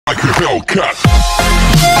like a Hellcat.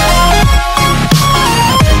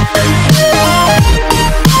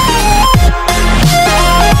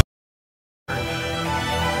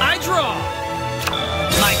 I draw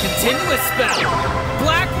my continuous spell,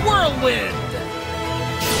 Black Whirlwind.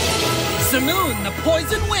 Simoon, the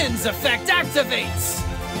poison winds effect activates.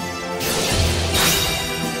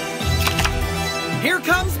 Here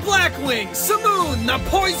comes Blackwings, Simoon, the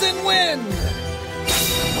poison wind.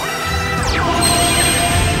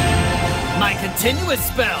 My continuous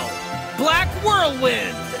spell, Black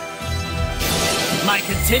Whirlwind. My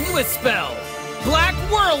continuous spell, Black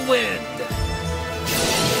Whirlwind.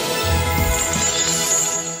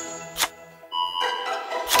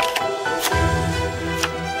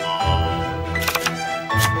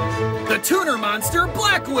 The tuner monster,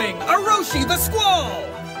 Blackwing, Aroshi the Squall.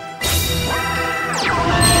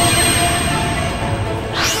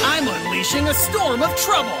 I'm unleashing a storm of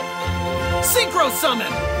trouble. Synchro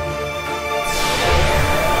Summon.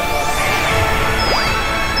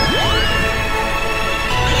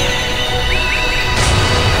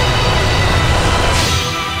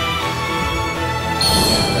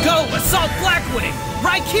 Go, Assault Blackwing!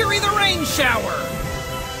 Raikiri the Rain Shower!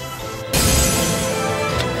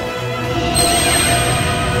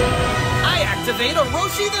 I activate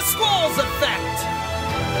Aroshi the Squall's effect!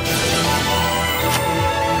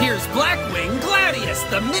 Here's Blackwing Gladius,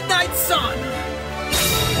 the Midnight Sun!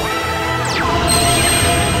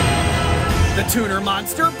 The tuner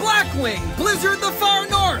monster Blackwing, Blizzard the Far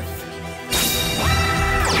North!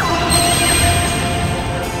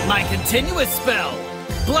 My continuous spell,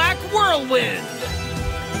 Black Whirlwind!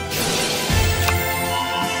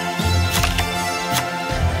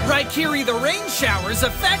 Raikiri the Rain Shower's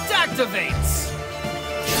effect activates!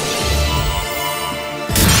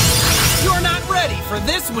 You're not ready for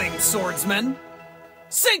this, winged swordsman!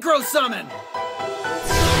 Synchro Summon!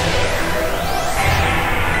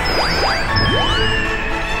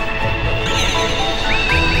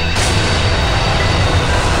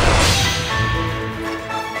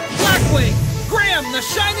 Blackwing, Graham the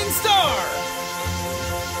Shining Star!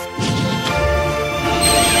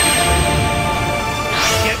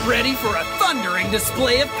 Get ready for a thundering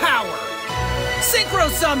display of power! Synchro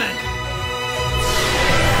Summon!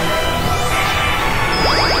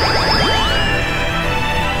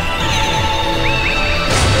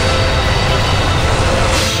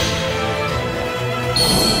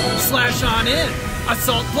 Slash on in!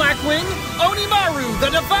 Assault Blackwing, Onimaru, the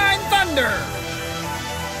Divine Thunder!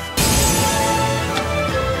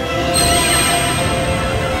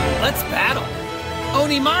 Let's battle!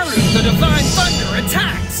 Onimaru, the Divine Thunder,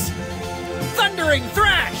 attacks! Thundering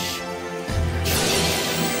Thrash!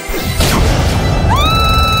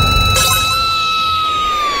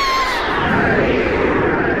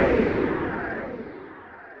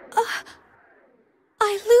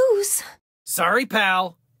 I lose. Sorry,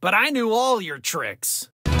 pal, but I knew all your tricks.